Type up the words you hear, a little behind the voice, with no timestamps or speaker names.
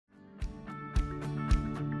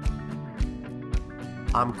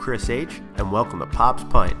I'm Chris H., and welcome to Pop's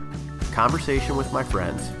Pint, a conversation with my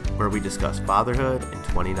friends where we discuss fatherhood in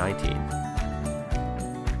 2019.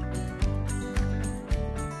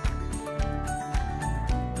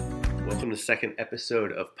 Welcome to the second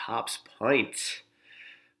episode of Pop's Pint.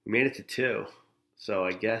 We made it to 2, so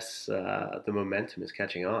I guess the momentum is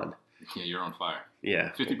catching on. Yeah, you're on fire. Yeah.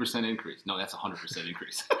 50% increase. No, that's 100%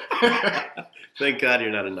 increase. Thank God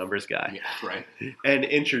you're not a numbers guy. Yeah, right. And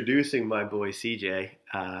introducing my boy CJ,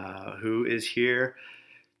 who is here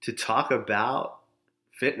to talk about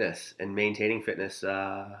fitness and maintaining fitness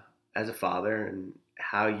as a father and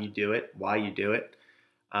how you do it, why you do it,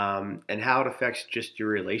 and how it affects just your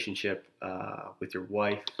relationship with your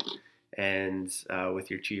wife and with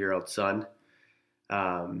your 2-year-old son.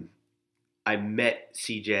 I met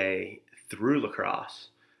CJ through lacrosse,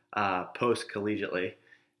 post-collegiately,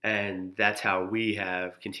 and that's how we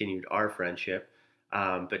have continued our friendship.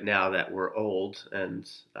 But now that we're old and...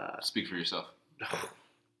 Speak for yourself.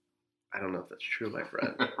 I don't know if that's true, my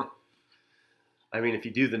friend. I mean, if you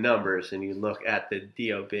do the numbers and you look at the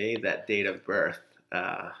DOB, that date of birth...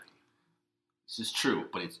 this is true,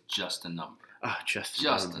 but it's just a number. Oh, just a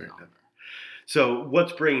number. So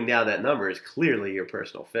what's bringing down that number is clearly your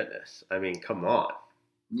personal fitness. I mean, come on.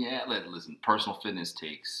 Yeah, listen, personal fitness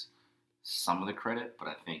takes some of the credit, but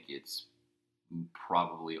I think it's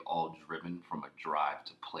probably all driven from a drive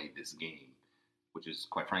to play this game, which is,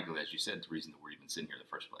 quite frankly, as you said, the reason that we're even sitting here in the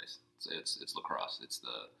first place. It's lacrosse.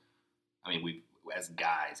 We as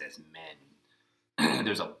guys, as men,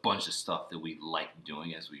 there's a bunch of stuff that we liked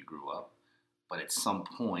doing as we grew up, but at some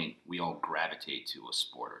point, we all gravitate to a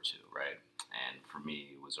sport or two, right? And for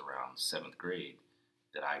me, it was around 7th grade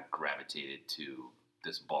that I gravitated to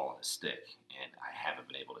this ball and a stick, and I haven't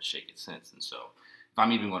been able to shake it since. And so if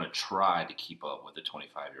I'm even going to try to keep up with a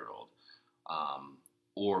 25-year-old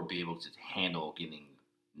or be able to handle getting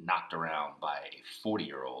knocked around by a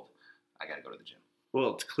 40-year-old, I got to go to the gym.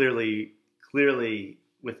 Well, it's clearly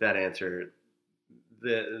with that answer,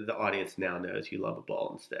 the audience now knows you love a ball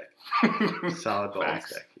and stick. Solid ball and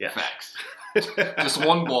stick. Yeah. Facts. Just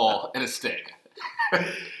one ball and a stick.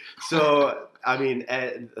 So, I mean,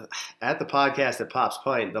 at the podcast at Pop's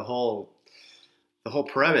Pint, the whole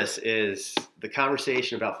premise is the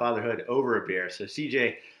conversation about fatherhood over a beer. So,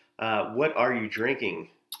 CJ, what are you drinking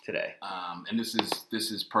today? And this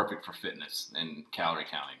is perfect for fitness and calorie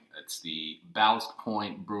counting. It's the Ballast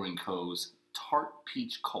Point Brewing Co.'s Tart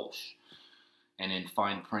Peach Kolsch. And in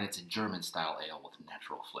fine print, it's a German-style ale with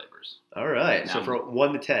natural flavors. All right. Now, so from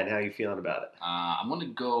 1 to 10, how are you feeling about it? I'm going to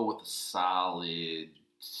go with a solid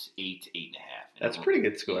 8 to 8.5. That's a pretty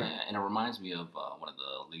good score. Yeah, and it reminds me of one of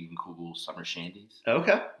the Legenkugel Summer Shandies.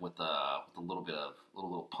 Okay. With a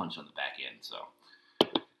little punch on the back end. So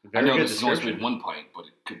Very I know good this is only description. 1 pint, but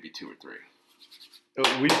it could be 2 or 3.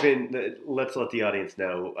 Let's let the audience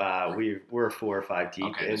know, we're 4 or 5 deep.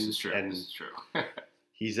 Okay, this is true. This is true.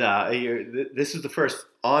 He's this is the first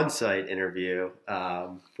on-site interview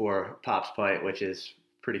for Pop's Pint, which is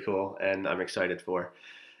pretty cool, and I'm excited for.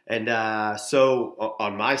 And so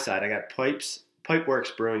on my side, I got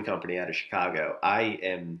Pipeworks Brewing Company out of Chicago. I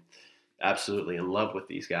am absolutely in love with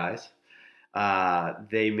these guys.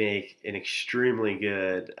 They make an extremely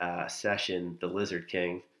good session, the Lizard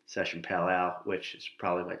King Session Pale Ale, which is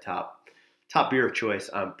probably my top beer of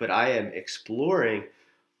choice. But I am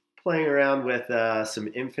playing around with some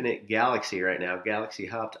Infinite Galaxy right now, Galaxy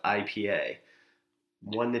Hopped IPA.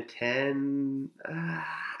 1 to 10,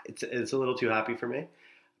 it's a little too hoppy for me.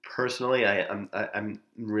 Personally, I'm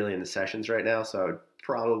really in the sessions right now, so I would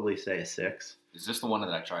probably say a 6. Is this the one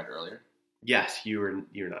that I tried earlier? Yes, you're not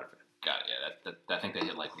a fan. Got it. Yeah, I think they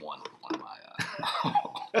hit like 1 on my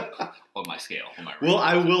on my scale. Well,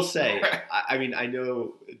 I will say, I mean, I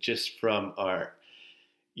know just from our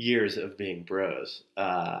years of being bros,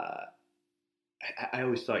 I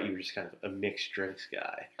always thought you were just kind of a mixed drinks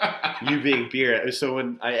guy. You being beer. So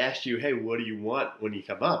when I asked you, hey, what do you want when you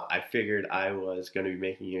come up? I figured I was going to be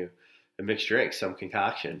making you a mixed drink, some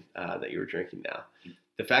concoction that you were drinking now.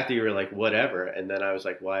 The fact that you were like, whatever, and then I was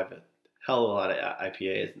like, well, I have a hell of a lot of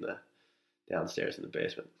IPAs downstairs in the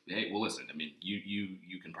basement. Hey, well, listen, I mean,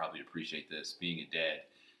 you can probably appreciate this. Being a dad,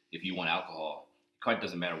 if you want alcohol, it quite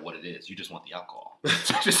doesn't matter what it is. You just want the alcohol.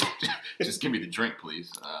 just give me the drink,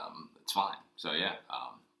 please. It's fine. So, yeah,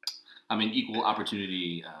 I'm an equal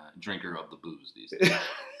opportunity drinker of the booze these days.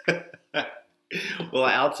 Well,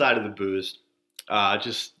 outside of the booze,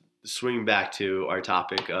 just swinging back to our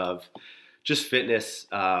topic of just fitness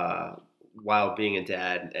while being a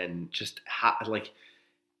dad, and just how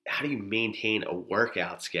do you maintain a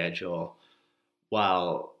workout schedule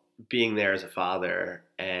while being there as a father?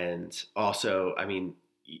 And also, I mean,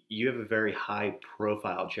 you have a very high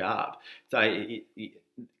profile job. So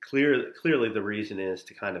clearly the reason is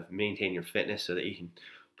to kind of maintain your fitness so that you can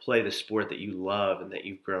play the sport that you love and that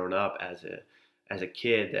you've grown up as a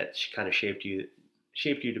kid that kind of shaped you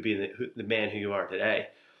to be the man who you are today.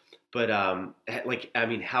 But like, I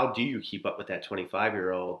mean, how do you keep up with that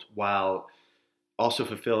 25-year-old while also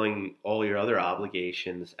fulfilling all your other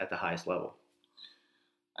obligations at the highest level?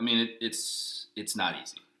 I mean, it's not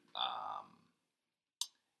easy. Um,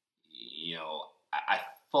 I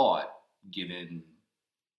thought, given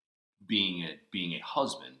being a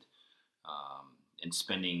husband, and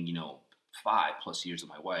spending 5+ years with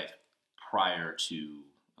my wife prior to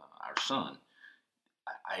our son,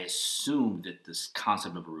 I assumed that this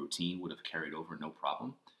concept of a routine would have carried over no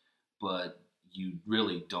problem. But you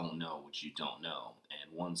really don't know what you don't know.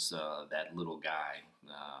 And once that little guy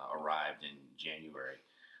arrived in January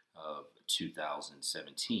of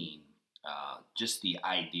 2017, just the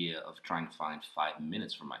idea of trying to find 5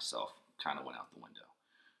 minutes for myself kind of went out the window.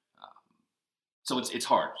 Um, so it's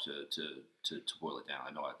hard to boil it down.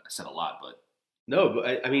 I know I said a lot, but No,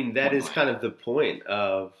 but I mean that point is blank. kind of the point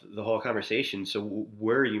of the whole conversation. So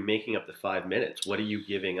where are you making up the 5 minutes? What are you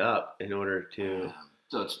giving up in order to?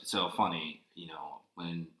 So it's so funny,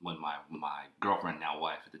 when my girlfriend, now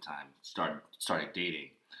wife at the time, started dating,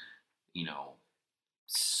 you know,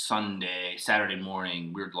 Saturday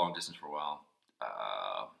morning, we were long distance for a while.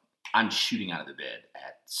 I'm shooting out of the bed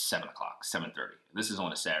at 7 o'clock, 7:30. This is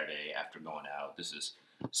on a Saturday after going out. This is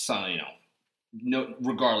sun, no,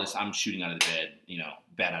 regardless, I'm shooting out of the bed,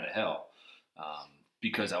 bat out of hell, um,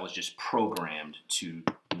 because I was just programmed to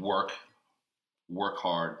work, work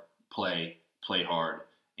hard, play hard,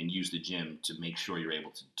 and use the gym to make sure you're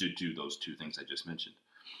able to do those two things I just mentioned.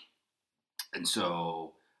 And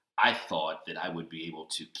so I thought that I would be able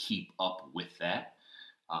to keep up with that.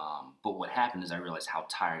 But what happened is I realized how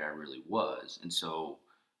tired I really was. And so,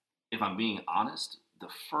 if I'm being honest,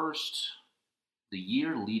 the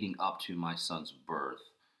year leading up to my son's birth,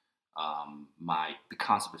 the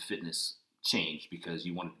concept of fitness changed because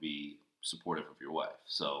you wanted to be supportive of your wife.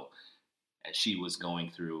 So as she was going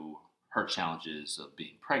through her challenges of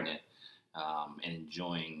being pregnant, and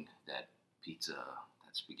enjoying that pizza,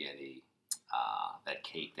 that spaghetti, that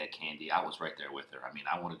cake, that candy, I was right there with her. I mean,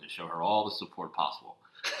 I wanted to show her all the support possible.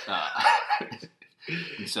 Uh,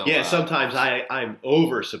 and so, Yeah, sometimes I'm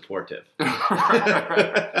over supportive.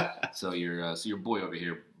 so your boy over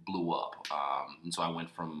here blew up, and so I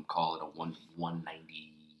went from, call it a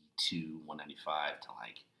 192, 195 to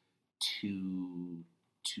like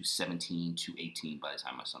 217, 218 by the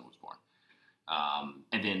time my son was born.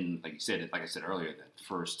 And then, like I said earlier, that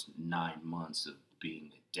first 9 months of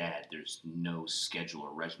being a dad, there's no schedule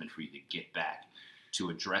or regimen for you to get back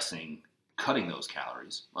to addressing cutting those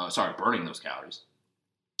calories. Burning those calories.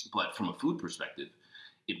 But from a food perspective,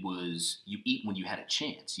 it was you eat when you had a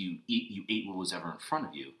chance. You ate what was ever in front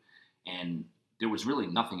of you, and there was really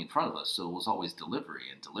nothing in front of us. So it was always delivery,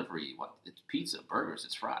 and delivery. It's pizza, burgers,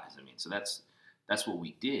 it's fries. I mean, so that's what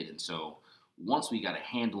we did. And so once we got a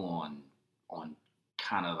handle on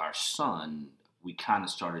kind of our son, we kind of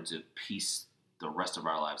started to piece the rest of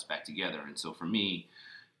our lives back together. And so for me,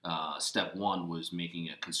 step one was making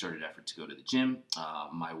a concerted effort to go to the gym.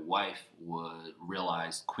 My wife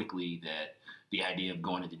realized quickly that the idea of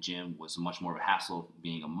going to the gym was much more of a hassle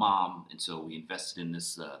being a mom, and so we invested in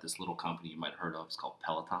this little company you might have heard of. It's called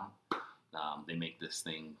Peloton. They make this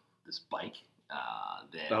bike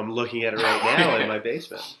that I'm looking at it right now in my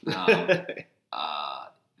basement. uh,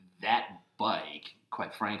 that bike,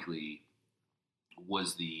 quite frankly,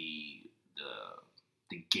 was the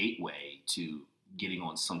gateway to getting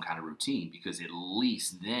on some kind of routine, because at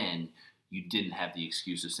least then you didn't have the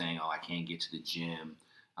excuse of saying, "Oh, I can't get to the gym.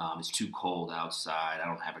 It's too cold outside. I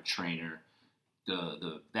don't have a trainer."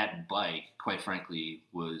 That bike, quite frankly,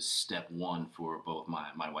 was step one for both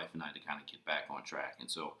my wife and I to kind of get back on track. And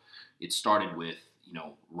so it started with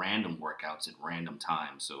random workouts at random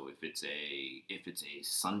times. So if it's a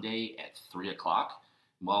Sunday at 3 o'clock,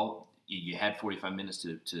 well, you had 45 minutes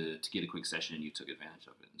to get a quick session, and you took advantage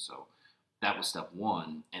of it. And so that was step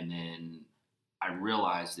one. And then I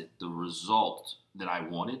realized that the result that I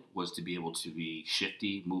wanted was to be able to be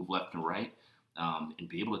shifty, move left and right, and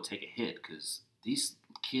be able to take a hit, because these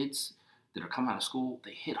kids that are coming out of school,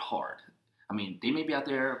 they hit hard. I mean, they may be out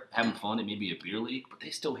there having fun, it may be a beer league, but they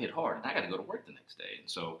still hit hard, and I got to go to work the next day. And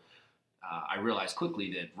so I realized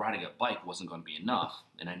quickly that riding a bike wasn't going to be enough,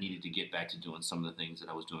 and I needed to get back to doing some of the things that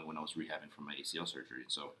I was doing when I was rehabbing from my ACL surgery.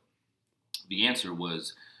 So the answer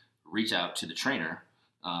was reach out to the trainer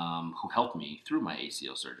who helped me through my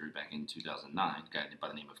ACL surgery back in 2009, a guy by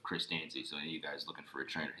the name of Chris Danzy. So any of you guys looking for a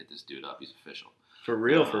trainer, hit this dude up. He's official. For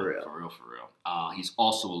real, for real. For real, for real. He's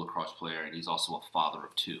also a lacrosse player, and he's also a father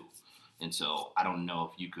of two. And so I don't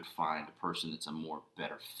know if you could find a person that's a more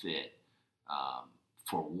better fit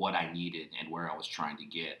for what I needed and where I was trying to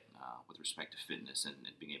get with respect to fitness and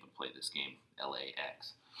being able to play this game,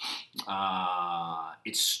 LAX.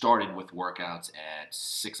 It started with workouts at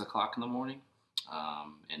 6 o'clock in the morning.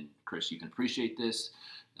 And Chris, you can appreciate this.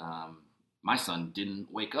 My son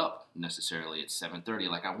didn't wake up necessarily at 7:30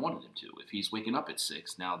 like I wanted him to. If he's waking up at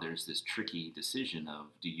 6, now there's this tricky decision of,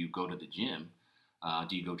 do you go to the gym?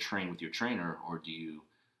 Do you go train with your trainer, or do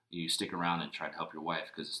you stick around and try to help your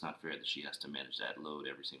wife, because it's not fair that she has to manage that load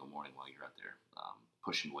every single morning while you're out there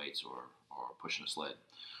pushing weights or pushing a sled.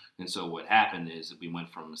 And so what happened is we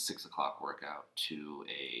went from a 6 o'clock workout to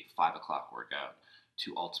a 5 o'clock workout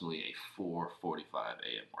to ultimately a 4:45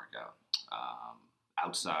 a.m. workout.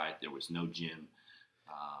 Outside, there was no gym.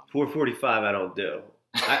 4:45 I don't do.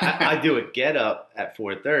 I do a get up at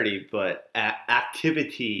 4:30, but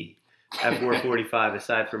activity at 4:45,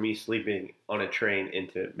 aside from me sleeping on a train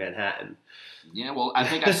into Manhattan. Yeah, well, I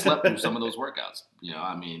think I slept through some of those workouts.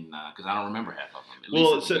 I mean, because I don't remember half of them.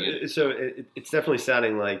 Well, so it's definitely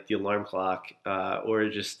sounding like the alarm clock, or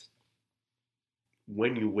just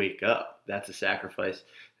when you wake up, that's a sacrifice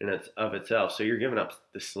in of itself. So you're giving up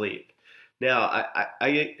the sleep. Now,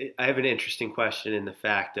 I have an interesting question in the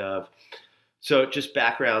fact of, so just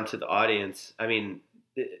background to the audience. I mean,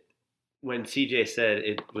 when CJ said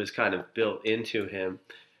it was kind of built into him,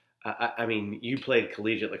 I mean, you played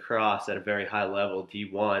collegiate lacrosse at a very high level,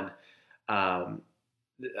 D1. I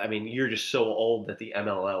mean, you're just so old that the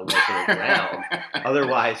MLL wasn't around.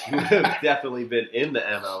 Otherwise, you would have definitely been in the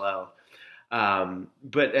MLL.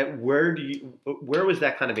 But where was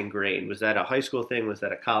that kind of ingrained? Was that a high school thing? Was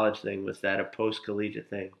that a college thing? Was that a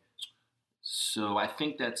post-collegiate thing? So I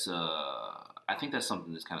think that's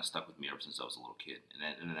something that's kind of stuck with me ever since I was a little kid,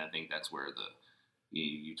 and I think that's where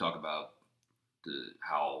you talk about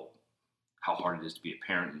how hard it is to be a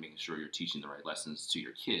parent and making sure you're teaching the right lessons to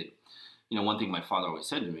your kid. One thing my father always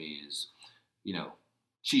said to me is,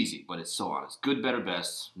 cheesy, but it's so honest: good, better,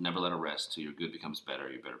 best. Never let it rest till your good becomes better,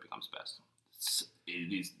 your better becomes best.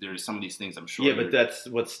 There's some of these things I'm sure. Yeah, but that's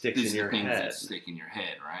what sticks in your head. These are things that stick in your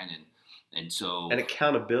head, right? And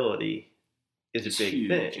accountability is a big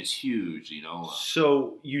thing. It's huge,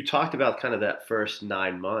 So you talked about kind of that first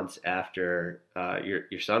 9 months after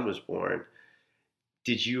your son was born.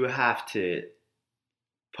 Did you have to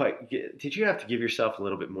give yourself a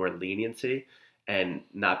little bit more leniency and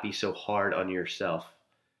not be so hard on yourself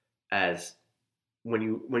as when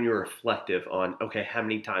you're reflective on, okay, how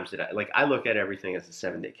many times did I look at everything as a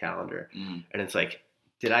 7-day calendar, and it's like,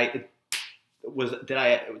 did I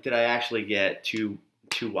actually get two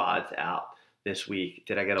wads out this week?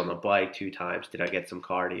 Did I get on the bike 2 times? Did I get some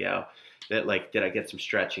cardio? Did I get some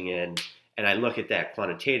stretching in? And I look at that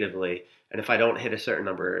quantitatively, and if I don't hit a certain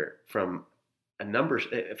number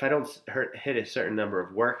if I don't hit a certain number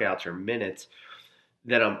of workouts or minutes,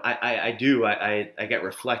 then I get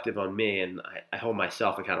reflective on me, and I hold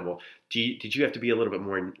myself accountable. Did you have to be a little bit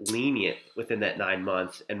more lenient within that 9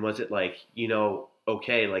 months? And was it like,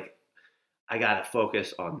 okay, like I got to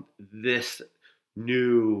focus on this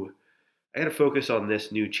new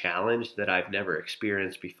challenge that I've never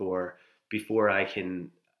experienced before I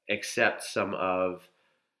can accept some of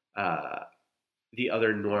the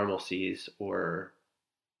other normalcies? Or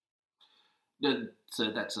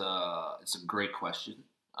so it's a great question.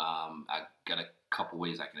 I got a couple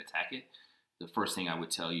ways I can attack it. The first thing I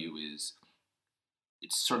would tell you is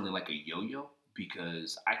it's certainly like a yo-yo,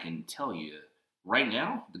 because I can tell you right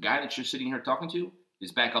now, the guy that you're sitting here talking to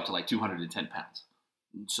is back up to like 210 pounds.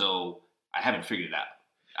 So I haven't figured it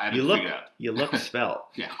out. You look svelte.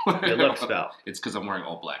 Yeah. You look svelte. It's because I'm wearing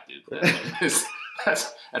all black, dude.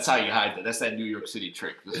 That's how you hide that. That's that New York City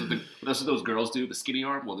trick. That's what those girls do, the skinny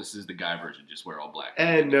arm. Well, this is the guy version. Just wear all black.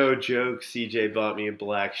 And no joke, CJ bought me a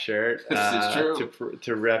black shirt this is true.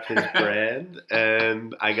 to rep his brand,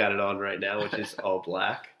 and I got it on right now, which is all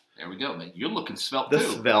black. There we go, man. You're looking svelte too. The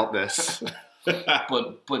svelteness.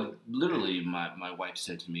 But literally, my wife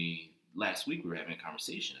said to me last week, we were having a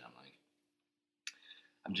conversation, and I'm like,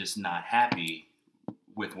 I'm just not happy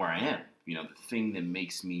with where I am. The thing that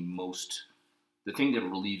makes me the thing that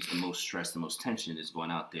relieves the most stress, the most tension, is going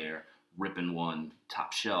out there, ripping one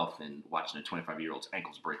top shelf and watching a 25-year-old's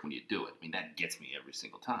ankles break when you do it. I mean, that gets me every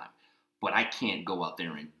single time. But I can't go out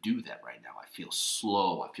there and do that right now. I feel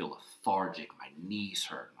slow. I feel lethargic. My knees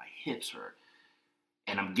hurt. My hips hurt.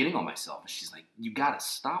 And I'm getting on myself. And she's like, you got to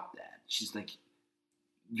stop that. She's like,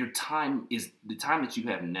 your time is the time that you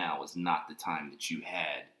have now is not the time that you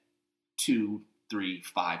had 2, 3,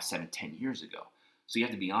 5, 7, 10 years ago. So you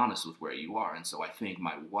have to be honest with where you are. And so I think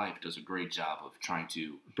my wife does a great job of trying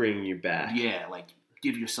to bringing you back. Yeah, like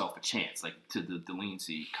give yourself a chance, like to the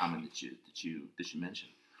leniency comment that you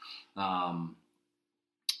mentioned.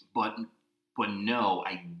 But no,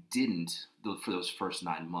 I didn't for those first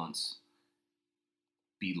 9 months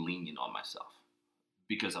be lenient on myself,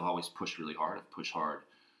 because I've always pushed really hard. I've pushed hard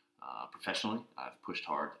professionally. I've pushed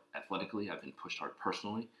hard athletically. I've been pushed hard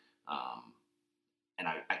personally. And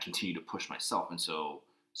I continue to push myself. And so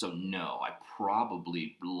no, I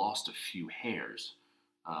probably lost a few hairs,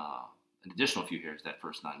 an additional few hairs that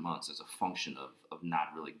first 9 months as a function of not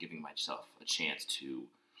really giving myself a chance to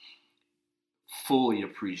fully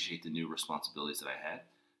appreciate the new responsibilities that I had,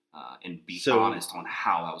 and be honest on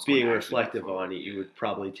how I was being reflective on it. You would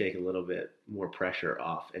probably take a little bit more pressure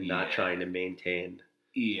off and not trying to maintain.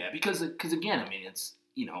 Yeah, because again, I mean, it's,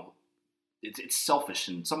 you know, it's selfish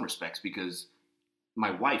in some respects, because my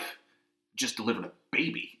wife just delivered a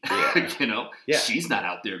baby. Yeah. You know, yeah. She's not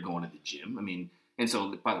out there going to the gym. I mean, and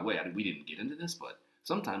so, by the way, we didn't get into this, but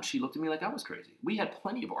sometimes she looked at me like I was crazy. We had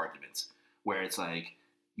plenty of arguments where it's like,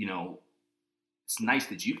 you know, it's nice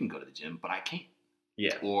that you can go to the gym, but I can't.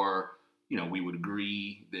 Yeah. Or, you know, we would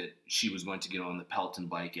agree that she was going to get on the Peloton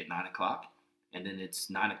bike at 9 o'clock, and then it's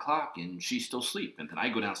 9 o'clock and she's still asleep. And then I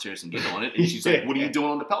go downstairs and get on it, and she's like, "What are you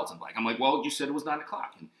doing on the Peloton bike?" I'm like, "Well, you said it was 9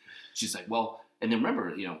 o'clock. And she's like, "Well," and then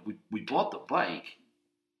remember, you know, we bought the bike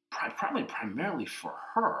primarily for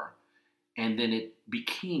her. And then it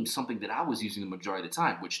became something that I was using the majority of the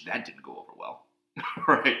time, which that didn't go over well.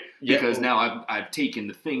 Right? Yeah. Because now I've taken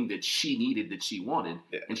the thing that she needed, that she wanted,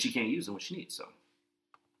 and she can't use it when she needs. So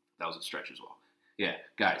that was a stretch as well. Yeah,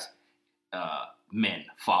 guys, men,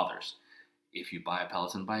 fathers, if you buy a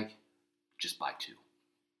Peloton bike, just buy 2.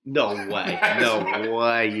 No way. No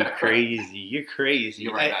way. You're crazy. You're crazy.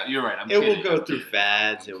 You're right. You're right. It will go through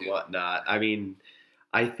fads and whatnot. I mean,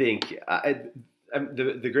 I think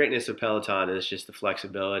the greatness of Peloton is just the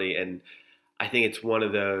flexibility. And I think it's one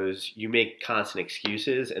of those, you make constant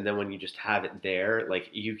excuses, and then when you just have it there, like,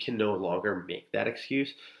 you can no longer make that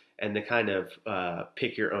excuse. And to kind of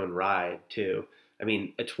pick your own ride too. I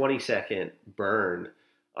mean, a 20-second burn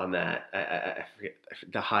on that, I forget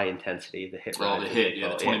the high intensity, the hit. Oh, the hit, yeah,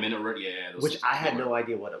 the 20-minute, yeah. Which I had no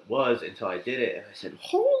idea what it was until I did it, and I said,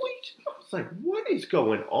 "Holy!" I was like, "What is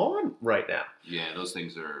going on right now?" Yeah, those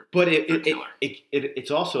things are. But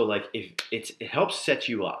it's also like, if it helps set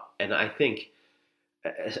you up, and I think,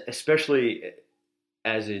 especially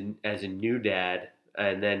as a new dad,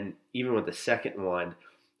 and then even with the second one,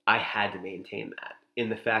 I had to maintain that in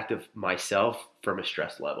the fact of myself from a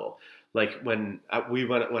stress level. Like when I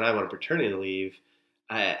went on paternity leave,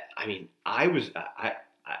 I went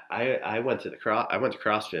to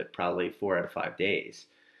CrossFit probably 4 out of 5 days,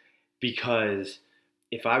 because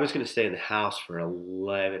if I was going to stay in the house for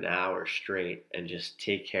 11 hours straight and just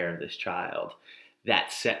take care of this child,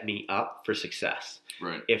 that set me up for success.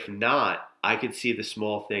 Right. If not, I could see the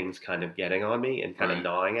small things kind of getting on me and kind of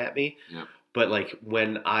gnawing at me. Yep. But like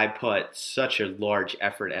when I put such a large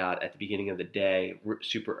effort out at the beginning of the day,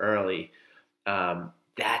 super early,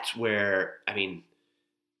 that's where, I mean,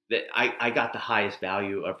 I got the highest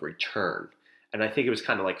value of return. And I think it was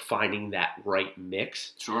kind of like finding that right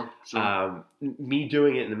mix. Sure. Me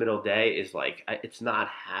doing it in the middle of the day is like, it's not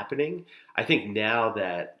happening. I think now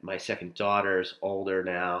that my second daughter's older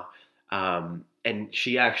now, and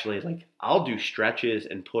she actually, like, I'll do stretches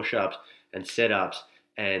and push-ups and sit-ups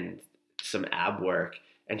and some ab work,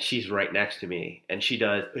 and she's right next to me, and she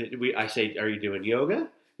does. I say, "Are you doing yoga?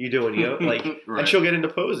 You doing yoga?" Like, right. And she'll get into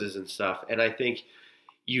poses and stuff. And I think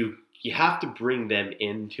you have to bring them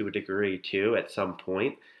in to a degree too at some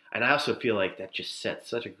point. And I also feel like that just sets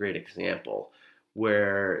such a great example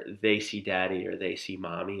where they see daddy or they see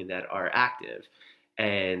mommy that are active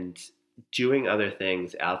and doing other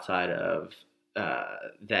things outside of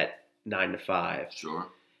that 9 to 5. Sure.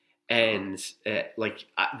 And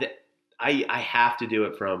I have to do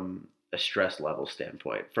it from a stress level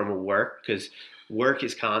standpoint, from a work, because work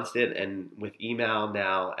is constant, and with email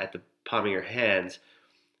now at the palm of your hands,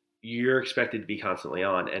 you're expected to be constantly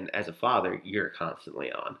on, and as a father, you're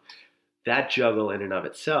constantly on. That juggle in and of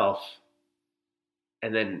itself,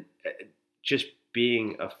 and then just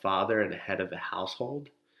being a father and the head of a household,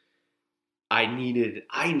 I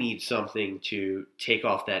need something to take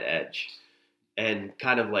off that edge. And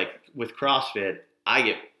kind of like with CrossFit, I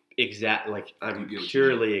get I'm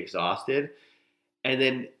purely exhausted. And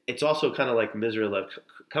then it's also kind of like Misery Love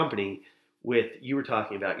Company with, you were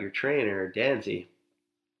talking about your trainer, Danzy.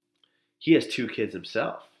 he has 2 kids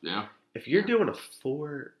himself. Yeah. If you're doing a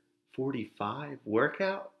 4:45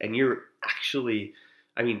 workout and you're actually,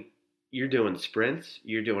 I mean, you're doing sprints,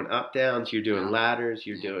 you're doing up downs, you're doing ladders,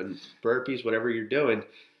 you're doing burpees, whatever you're doing.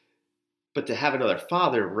 But to have another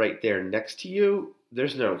father right there next to you,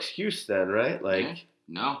 there's no excuse then, right? Like,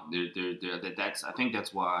 no, that's I think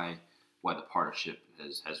that's why the partnership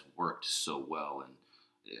has worked so well. And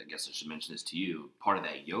I guess I should mention this to you. Part of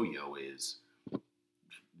that yo-yo is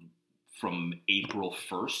from April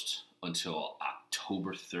 1st until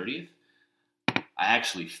October 30th, I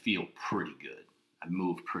actually feel pretty good. I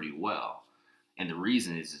move pretty well. And the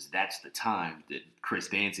reason is that's the time that Chris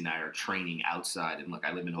Dancy and I are training outside. And look,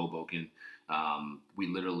 I live in Hoboken.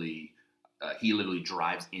 He literally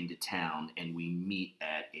drives into town and we meet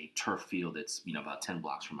at a turf field that's, about 10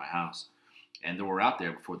 blocks from my house. And then we're out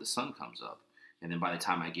there before the sun comes up. And then by the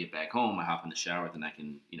time I get back home, I hop in the shower, then I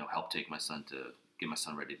can, help take my son to get my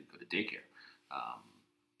son ready to go to daycare.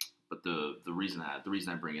 But the reason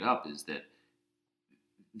I bring it up is that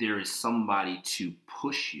there is somebody to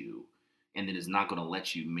push you, and that is not going to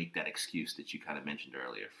let you make that excuse that you kind of mentioned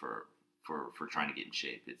earlier for trying to get in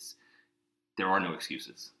shape. There are no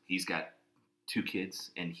excuses. He's got 2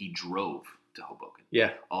 kids, and he drove to Hoboken.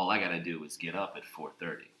 Yeah. All I got to do is get up at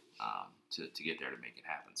 4:30 to get there to make it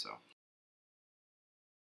happen. So.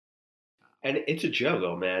 And it's a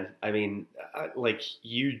juggle, man. I mean, like,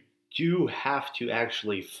 you do have to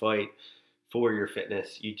actually fight for your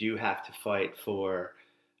fitness. You do have to fight for,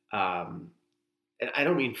 and I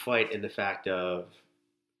don't mean fight in the fact of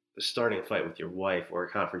starting a fight with your wife or a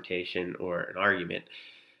confrontation or an argument.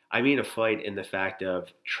 I mean a fight in the fact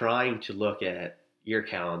of trying to look at your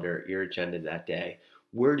calendar, your agenda that day.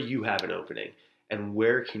 Where do you have an opening? And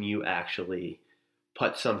where can you actually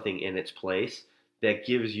put something in its place that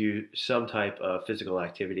gives you some type of physical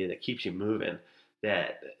activity that keeps you moving,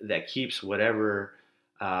 that keeps whatever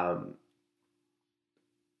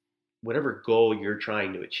goal you're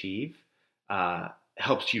trying to achieve,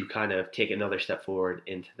 helps you kind of take another step forward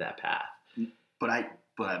into that path. But I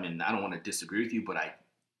mean, I don't want to disagree with you, but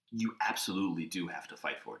you absolutely do have to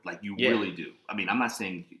fight for it. Like, you really do. I mean, I'm not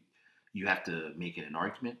saying you have to make it an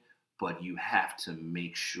argument, but you have to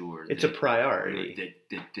make sure it's a priority.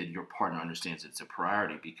 That your partner understands it's a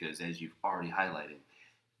priority, because as you've already highlighted,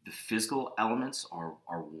 the physical elements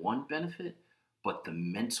are one benefit, but the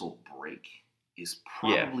mental break is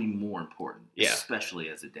probably more important, especially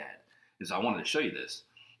as a dad. And so I wanted to show you this.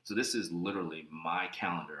 So this is literally my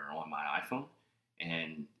calendar on my iPhone,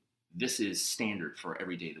 and this is standard for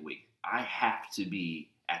every day of the week. I have to be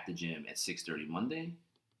at the gym at 6:30 Monday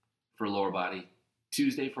for lower body,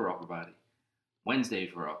 Tuesday for upper body, Wednesday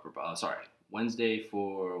for Wednesday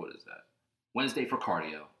for, Wednesday for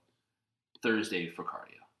cardio, Thursday for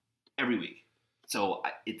cardio, every week. So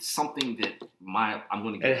it's something that I'm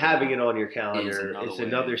going to get. And having it on your calendar is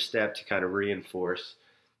another step to kind of reinforce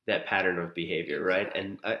that pattern of behavior, right?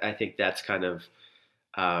 And I think that's kind of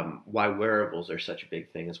why wearables are such a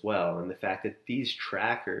big thing as well. And the fact that these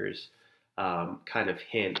trackers kind of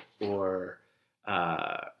hint or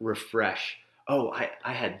refresh, oh,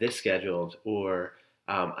 I had this scheduled, or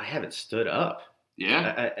I haven't stood up.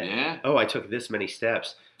 Oh, I took this many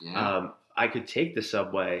steps. I could take the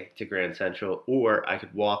subway to Grand Central, or I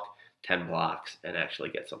could walk 10 blocks and actually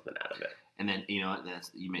get something out of it. And then,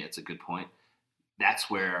 it's a good point. That's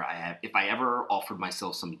where if I ever offered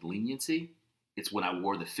myself some leniency, it's when I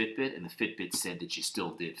wore the Fitbit, and the Fitbit said that you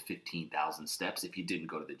still did 15,000 steps if you didn't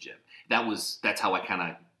go to the gym. That's how I kind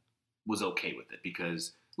of was okay with it,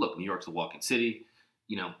 because look, New York's a walking city.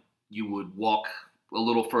 You would walk a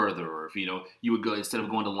little further, or if you would go, instead of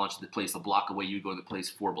going to lunch at the place a block away, you would go to the place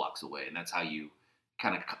 4 blocks away, and that's how you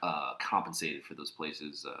kind of compensated for those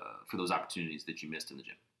places, for those opportunities that you missed in the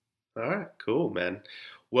gym. All right, cool, man.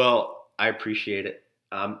 Well, I appreciate it.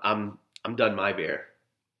 I'm done my beer.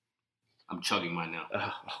 I'm chugging mine now.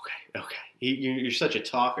 Okay. You're such a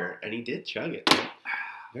talker, and he did chug it.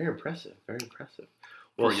 Very impressive.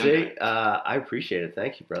 Well, see, I appreciate it.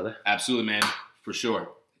 Thank you, brother. Absolutely, man. For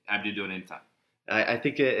sure. Happy to do it anytime. I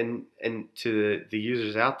think, and to the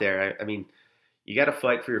users out there, I mean, you got to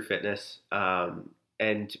fight for your fitness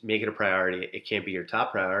and make it a priority. It can't be your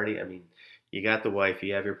top priority. I mean, you got the wife,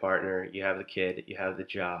 you have your partner, you have the kid, you have the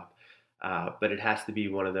job, but it has to be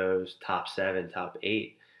one of those top 7, top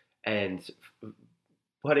 8, and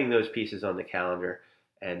putting those pieces on the calendar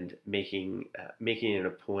and making it a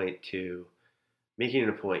point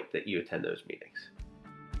that you attend those meetings.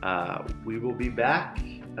 We will be back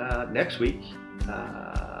next week.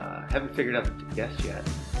 Haven't figured out the guest yet,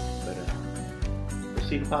 but we'll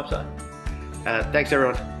see who pops up. Thanks,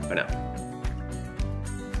 everyone. Bye now.